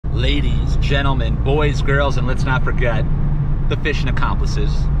ladies, gentlemen, boys, girls, and let's not forget the fishing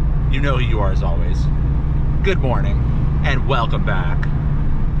accomplices. You know who you are as always. Good morning and welcome back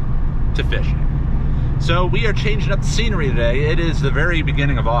to fishing. So we are changing up the scenery today. It is the very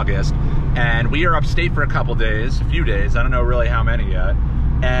beginning of August and we are upstate for a couple days, a few days, I don't know really how many yet.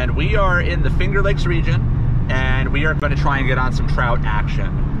 And we are in the Finger Lakes region and we are going to try and get on some trout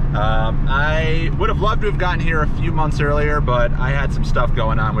action. I would have loved to have gotten here a few months earlier, but I had some stuff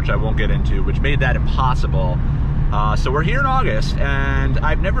going on which I won't get into, which made that impossible. So we're here in August, and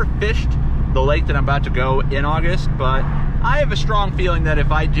I've never fished the lake that I'm about to go in August, but I have a strong feeling that if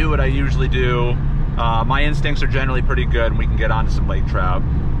I do what I usually do, my instincts are generally pretty good and we can get onto some lake trout.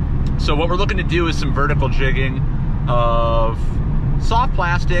 So what we're looking to do is some vertical jigging of soft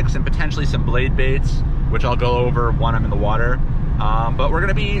plastics and potentially some blade baits, which I'll go over when I'm in the water. But we're going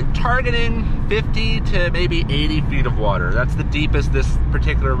to be targeting 50 to maybe 80 feet of water. That's the deepest this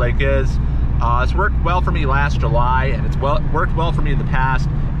particular lake is. It's worked well for me last July, and it's worked well for me in the past.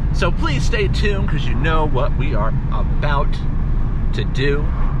 So please stay tuned, because you know what we are about to do.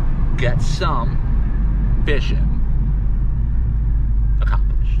 Get some fishing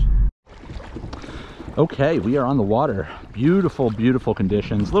accomplished. Okay, we are on the water. Beautiful, beautiful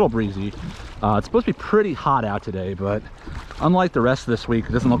conditions. A little breezy. It's supposed to be pretty hot out today, but unlike the rest of this week,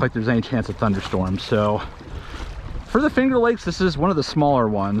 it doesn't look like there's any chance of thunderstorms. So for the Finger Lakes, this is one of the smaller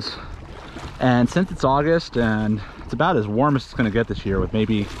ones. And since it's August and it's about as warm as it's going to get this year, with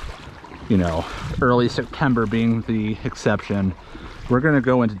maybe, you know, early September being the exception, we're going to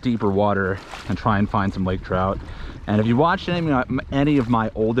go into deeper water and try and find some lake trout. And if you watched any of my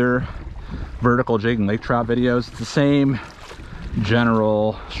older vertical jigging lake trout videos, it's the same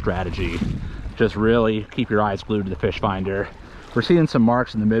general strategy. Just really keep your eyes glued to the fish finder. We're seeing some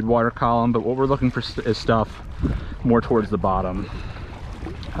marks in the mid-water column, but what we're looking for is stuff more towards the bottom.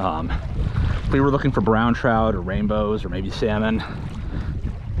 If we were looking for brown trout or rainbows or maybe salmon,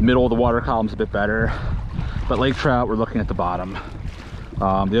 middle of the water column's a bit better, but lake trout, we're looking at the bottom. The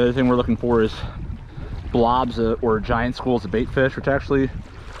other thing we're looking for is blobs or giant schools of bait fish, which actually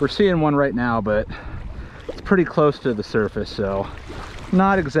we're seeing one right now, but it's pretty close to the surface, so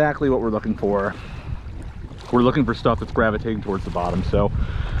not exactly what we're looking for. We're looking for stuff that's gravitating towards the bottom. So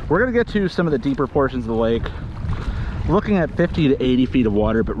we're gonna get to some of the deeper portions of the lake. We're looking at 50 to 80 feet of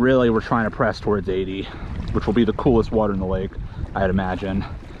water, but really we're trying to press towards 80, which will be the coolest water in the lake, I'd imagine.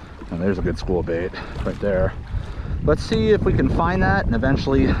 And there's a good school of bait right there. Let's see if we can find that and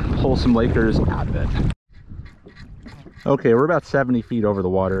eventually pull some Lakers out of it. Okay, we're about 70 feet over the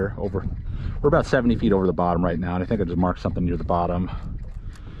water. We're about 70 feet over the bottom right now, and I think I just marked something near the bottom.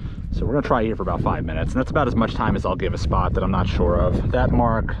 So we're gonna try here for about 5 minutes, and that's about as much time as I'll give a spot that I'm not sure of. That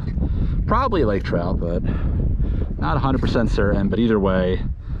mark, probably lake trout, but not 100% certain. But either way,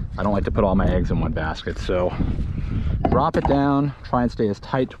 I don't like to put all my eggs in one basket. So drop it down, try and stay as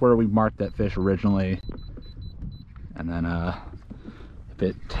tight to where we marked that fish originally. And then if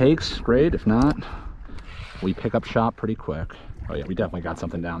it takes, great. If not, we pick up shop pretty quick. Oh yeah, we definitely got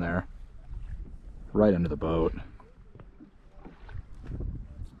something down there. Right under the boat.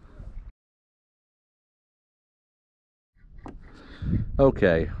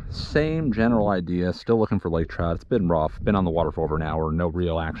 Okay, same general idea, still looking for lake trout. It's been rough, been on the water for over an hour, no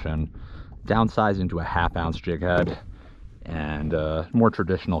real action. Downsizing to a 1/2 ounce jig head and more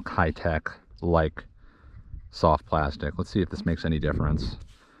traditional Kayak like soft plastic. Let's see if this makes any difference.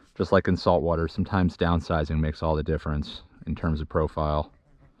 Just like in saltwater, sometimes downsizing makes all the difference in terms of profile.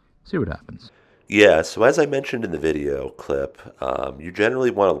 See what happens. Yeah, so as I mentioned in the video clip, you generally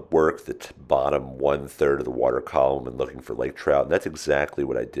want to work the bottom 1/3 of the water column when looking for lake trout, and that's exactly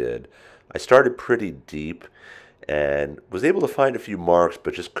what I did. I started pretty deep and was able to find a few marks,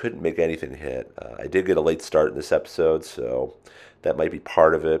 but just couldn't make anything hit. I did get a late start in this episode, so that might be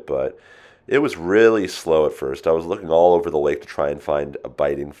part of it, but it was really slow at first. I was looking all over the lake to try and find a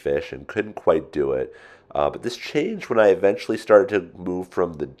biting fish and couldn't quite do it. But this changed when I eventually started to move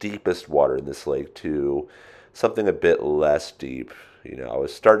from the deepest water in this lake to something a bit less deep. You know, I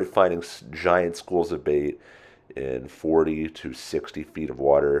started finding giant schools of bait in 40 to 60 feet of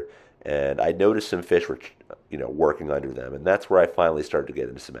water, and I noticed some fish were, you know, working under them, and that's where I finally started to get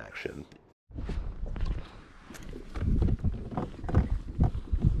into some action.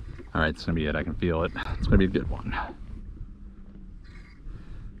 All right, it's gonna be it. I can feel it. It's gonna be a good one.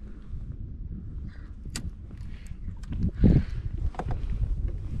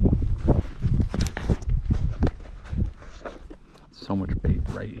 So much bait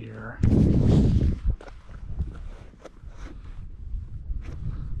right here.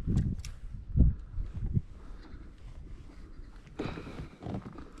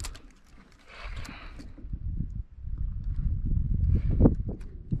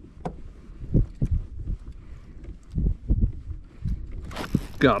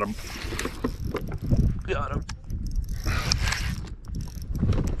 Got him. Got him.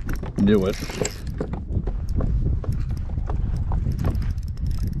 Knew it.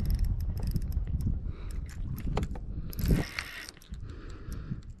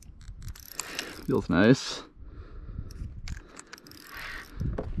 Feels nice.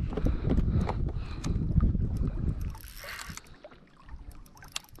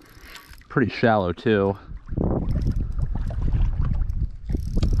 Pretty shallow too.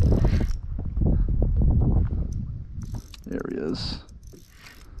 There he is.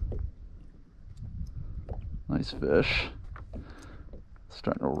 Nice fish.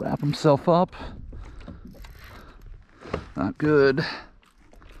 Starting to wrap himself up. Not good.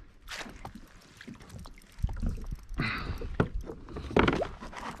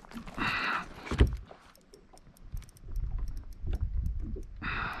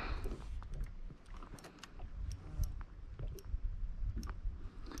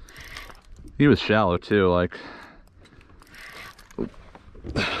 He was shallow too, like,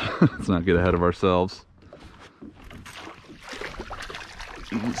 let's not get ahead of ourselves.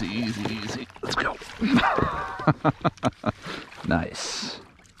 Easy, easy, easy. Let's go. Nice.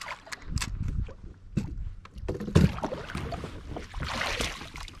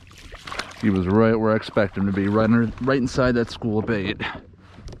 He was right where I expect him to be, right inside that school of bait.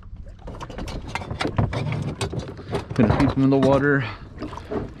 Gonna keep him in the water.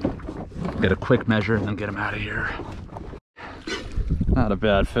 Get a quick measure and then get him out of here. Not a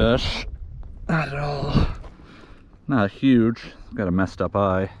bad fish. Not at all. Not huge. Got a messed up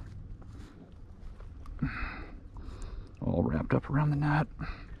eye. All wrapped up around the net.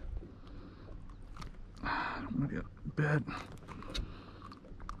 I don't want to get bit.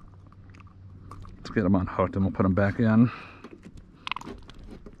 Let's get him unhooked and we'll put him back in.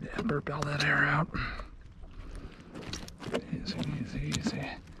 Yeah, burp all that air out. Easy, easy, easy.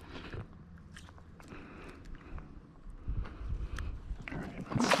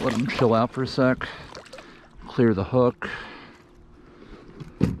 Let's let him chill out for a sec. Clear the hook.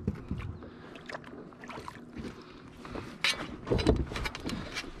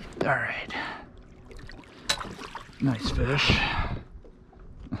 All right. Nice fish.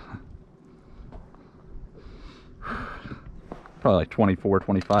 Probably like 24,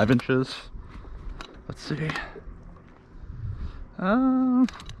 25 inches. Let's see.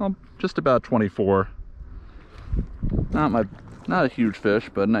 Just about 24. Not a huge fish,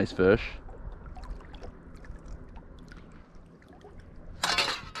 but a nice fish.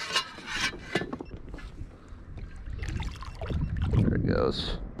 There it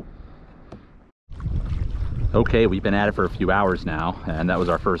goes. Okay, we've been at it for a few hours now, and that was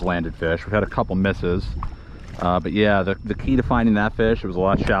our first landed fish. We've had a couple misses, but yeah, the key to finding that fish, it was a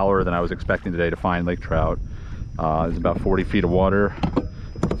lot shallower than I was expecting today to find lake trout. It's about 40 feet of water.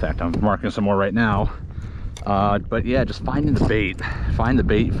 In fact, I'm marking some more right now. But yeah, just finding the bait. Find the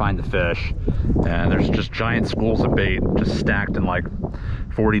bait, find the fish. And there's just giant schools of bait just stacked in like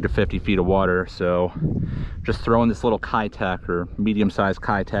 40 to 50 feet of water. So just throw in this little Kayak or medium-sized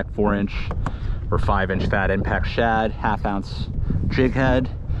Kayak 4-inch or 5-inch fat impact shad, 1/2 ounce jig head,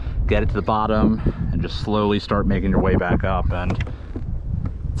 get it to the bottom and just slowly start making your way back up. And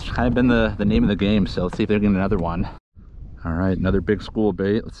it's kind of been the name of the game. So let's see if they can get another one. All right, another big school of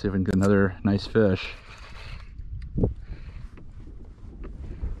bait. Let's see if we can get another nice fish.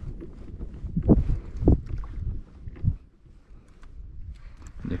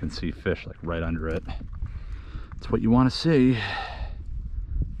 You can see fish like right under it. It's what you want to see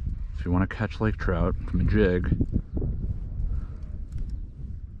if you want to catch lake trout from a jig.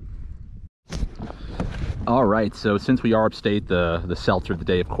 All right, so since we are upstate, the seltzer of the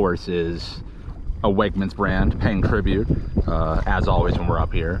day, of course, is a Wegmans brand, paying tribute, as always when we're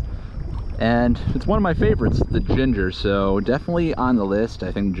up here. And it's one of my favorites, the ginger, so definitely on the list.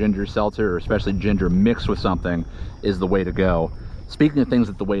 I think ginger seltzer, or especially ginger mixed with something, is the way to go. Speaking of things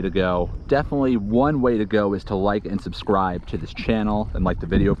that's the way to go, definitely one way to go is to like and subscribe to this channel and like the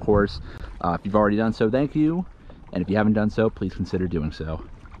video, of course. If you've already done so, thank you. And if you haven't done so, please consider doing so.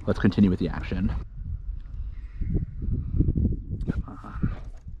 Let's continue with the action. Come on.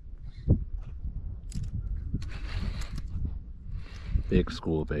 Big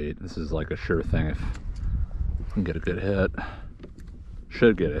school bait. This is like a sure thing if we can get a good hit.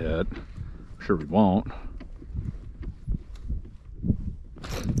 Should get a hit. I'm sure we won't.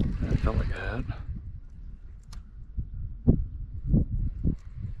 That felt like a hit.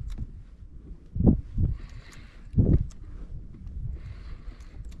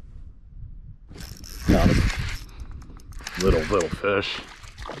 Got him. Little fish.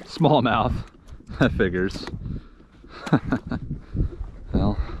 Smallmouth. That figures.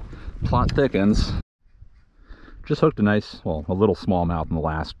 Well, plot thickens. Just hooked a nice, well, a little smallmouth in the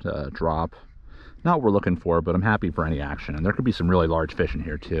last drop. Not what we're looking for, but I'm happy for any action. And there could be some really large fish in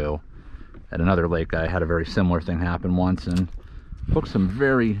here too. At another lake, I had a very similar thing happen once and hooked some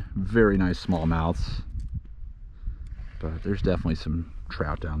very, very nice smallmouths. But there's definitely some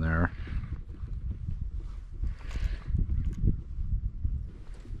trout down there.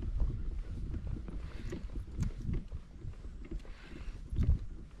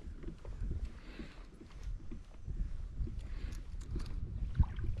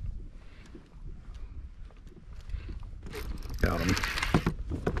 Got him.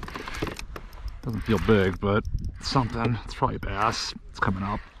 Doesn't feel big, but something. It's probably a bass. It's coming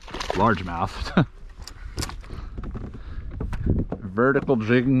up. Largemouth. Vertical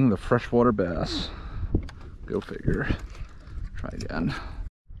jigging the freshwater bass. Go figure. Try again.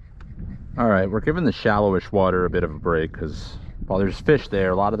 Alright, we're giving the shallowish water a bit of a break because while there's fish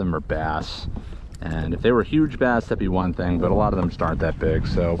there, a lot of them are bass. And if they were huge bass, that'd be one thing, but a lot of them just aren't that big.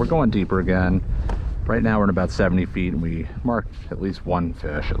 So we're going deeper again. Right now we're in about 70 feet and we marked at least one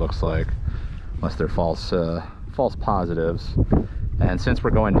fish, it looks like. Unless they're false positives. And since we're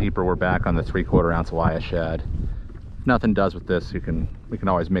going deeper, we're back on the 3/4 ounce Elias shad. If nothing does with this, we can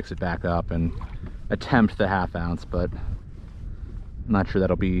always mix it back up and attempt the 1/2 ounce, but I'm not sure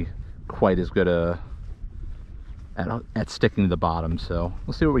that'll be quite as good at sticking to the bottom, so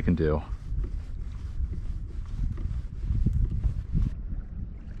we'll see what we can do.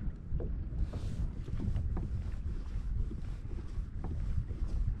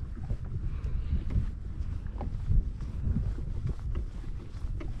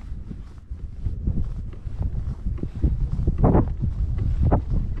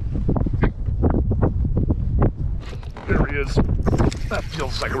 There he is. That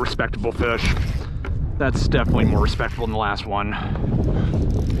feels like a respectable fish. That's definitely more respectable than the last one.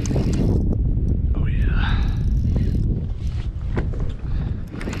 Oh yeah.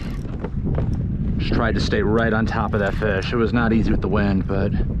 Just tried to stay right on top of that fish. It was not easy with the wind,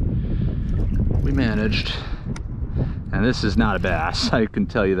 but we managed. And this is not a bass, I can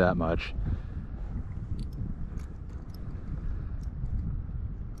tell you that much.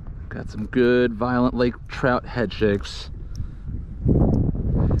 Got some good violent lake trout head shakes.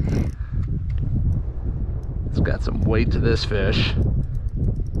 It's got some weight to this fish.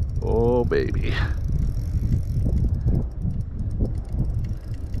 Oh baby.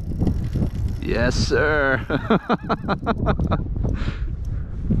 Yes sir.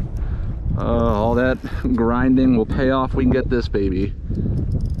 All that grinding will pay off. We can get this baby.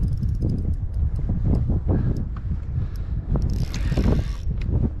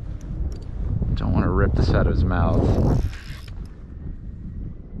 Don't want to rip this out of his mouth.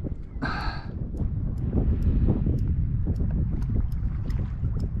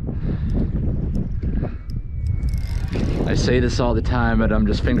 I say this all the time, but I'm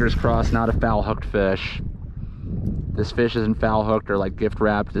just fingers crossed not a foul hooked fish. This fish isn't foul hooked or like gift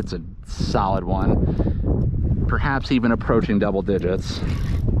wrapped. It's a solid one. Perhaps even approaching double digits.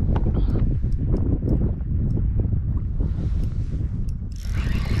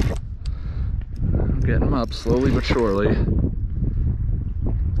 Getting him up slowly but surely.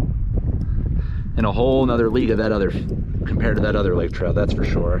 In a whole nother league of that other, compared to that other lake trout, that's for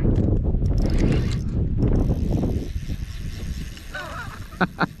sure.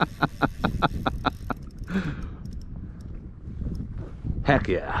 Heck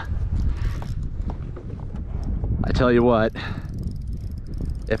yeah. I tell you what,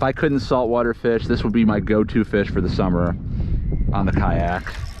 if I couldn't saltwater fish, this would be my go-to fish for the summer on the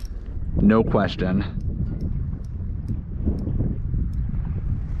kayak. No question.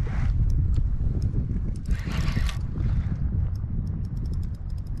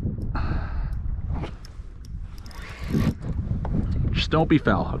 Just don't be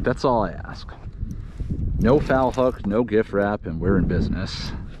foul hooked, that's all I ask. No foul hook, no gift wrap, and we're in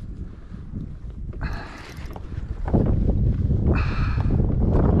business.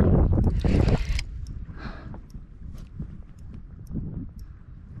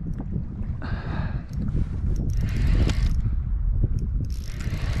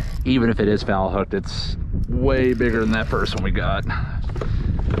 Even if it is foul hooked, it's way bigger than that first one we got.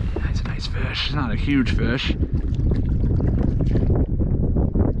 That's a nice fish. It's not a huge fish,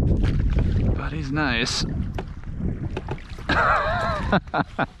 but he's nice.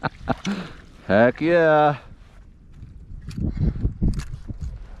 Heck yeah.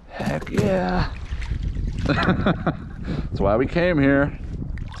 Heck yeah. That's why we came here.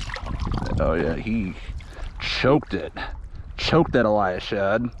 Oh yeah, he choked it. Choked that Elias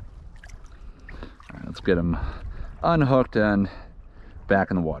shad. All right, let's get him unhooked and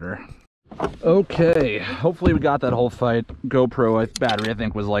back in the water. Okay, hopefully we got that whole fight. GoPro battery, I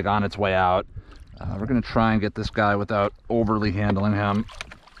think, was like on its way out. We're gonna try and get this guy without overly handling him.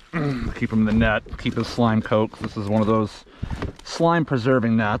 Keep him in the net, keep his slime coat. This is one of those slime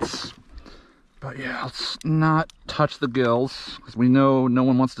preserving nets. But yeah, let's not touch the gills, because we know no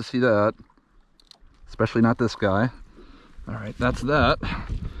one wants to see that. Especially not this guy. All right, that's that.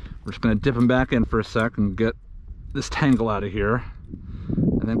 We're just gonna dip him back in for a sec and get this tangle out of here.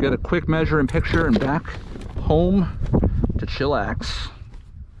 And then get a quick measure and picture and back home to chillax.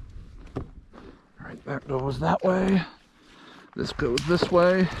 All right, that goes that way. This goes this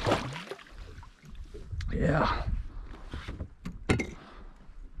way. Yeah.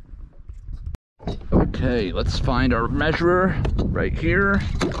 Okay, let's find our measurer right here.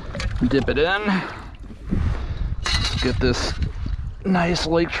 Dip it in. Get this nice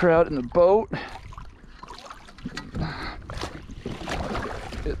lake trout in the boat.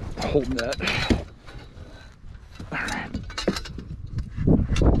 Hold net. All right.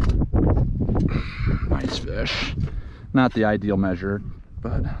 Nice fish. Not the ideal measure,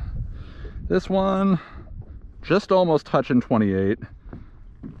 but this one just almost touching 28.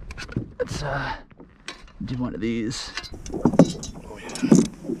 Let's do one of these. Oh yeah.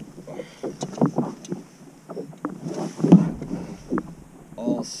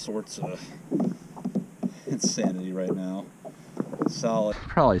 All sorts of insanity right now. Solid.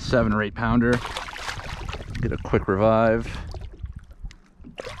 Probably 7 or 8 pounder. Get a quick revive.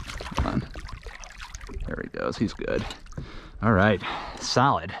 Come on. There he goes. He's good. All right.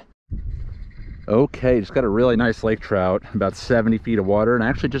 Solid. Okay, just got a really nice lake trout, about 70 feet of water, and I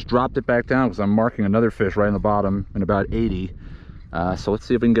actually just dropped it back down because I'm marking another fish right on the bottom in about 80. So let's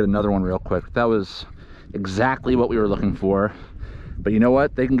see if we can get another one real quick. That was exactly what we were looking for. But you know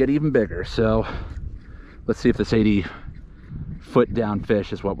what? They can get even bigger. So let's see if this 80-foot down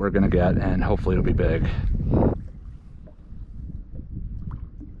fish is what we're gonna get, and hopefully it'll be big.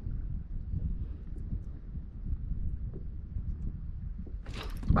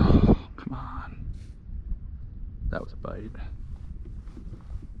 Oh, come on. That was a bite.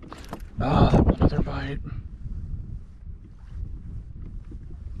 Oh, that was another bite.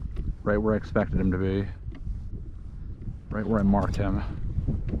 Right where I expected him to be. Right where I marked him.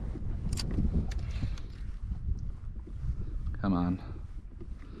 Come on.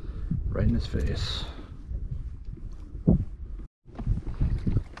 Right in his face.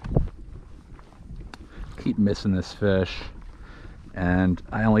 Keep missing this fish. And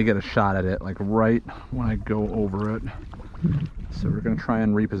I only get a shot at it like right when I go over it. So we're gonna try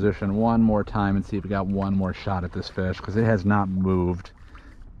and reposition one more time and see if we got one more shot at this fish, because it has not moved.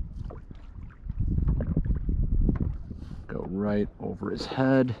 Go right over his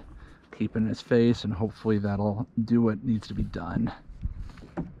head, keep in his face, and hopefully that'll do what needs to be done.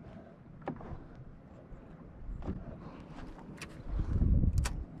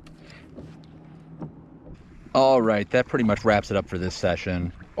 All right, that pretty much wraps it up for this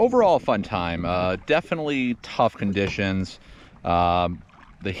session. Overall, a fun time. Definitely tough conditions. The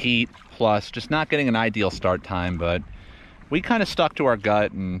heat, plus just not getting an ideal start time, but we kind of stuck to our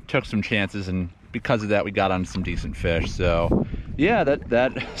gut and took some chances, and because of that, we got on some decent fish. So yeah,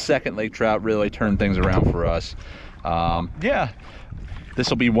 that second lake trout really turned things around for us. Yeah. This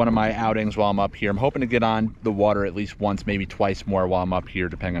will be one of my outings while I'm up here. I'm hoping to get on the water at least once, maybe twice more while I'm up here,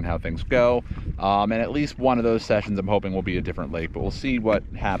 depending on how things go. And at least one of those sessions I'm hoping will be a different lake, but we'll see what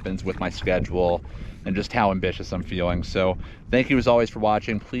happens with my schedule and just how ambitious I'm feeling. So thank you as always for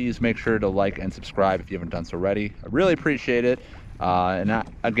watching. Please make sure to like and subscribe if you haven't done so already. I really appreciate it. And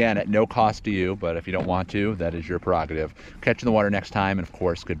again, at no cost to you, but if you don't want to, that is your prerogative. Catch you in the water next time, and of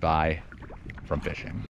course, goodbye from fishing.